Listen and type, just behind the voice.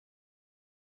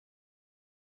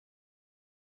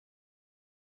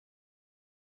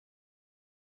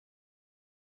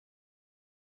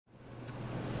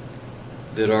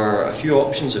There are a few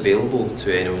options available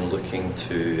to anyone looking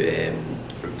to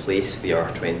replace the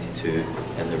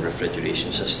R22 in the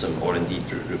refrigeration system, or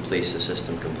indeed replace the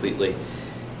system completely.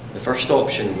 The first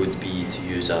option would be to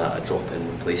use a drop-in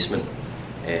replacement.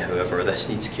 However, this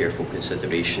needs careful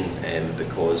consideration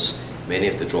because many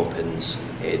of the drop-ins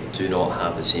do not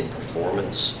have the same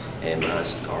performance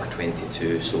as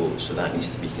R22, so that needs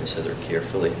to be considered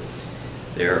carefully.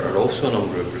 There are also a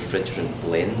number of refrigerant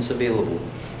blends available,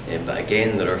 but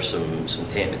again there are some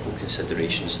technical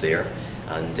considerations there,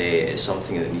 and it's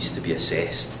something that needs to be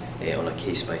assessed on a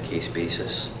case-by-case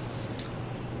basis.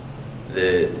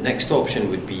 The next option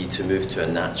would be to move to a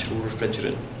natural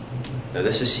refrigerant. Now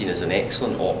this is seen as an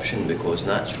excellent option because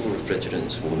natural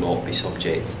refrigerants will not be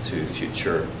subject to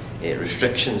future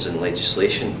restrictions and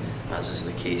legislation, as is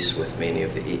the case with many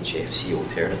of the HFC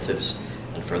alternatives,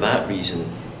 and for that reason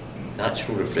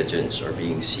natural refrigerants are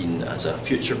being seen as a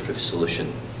future-proof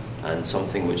solution and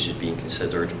something which is being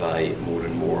considered by more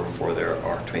and more for their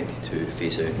R22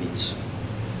 phase-out needs.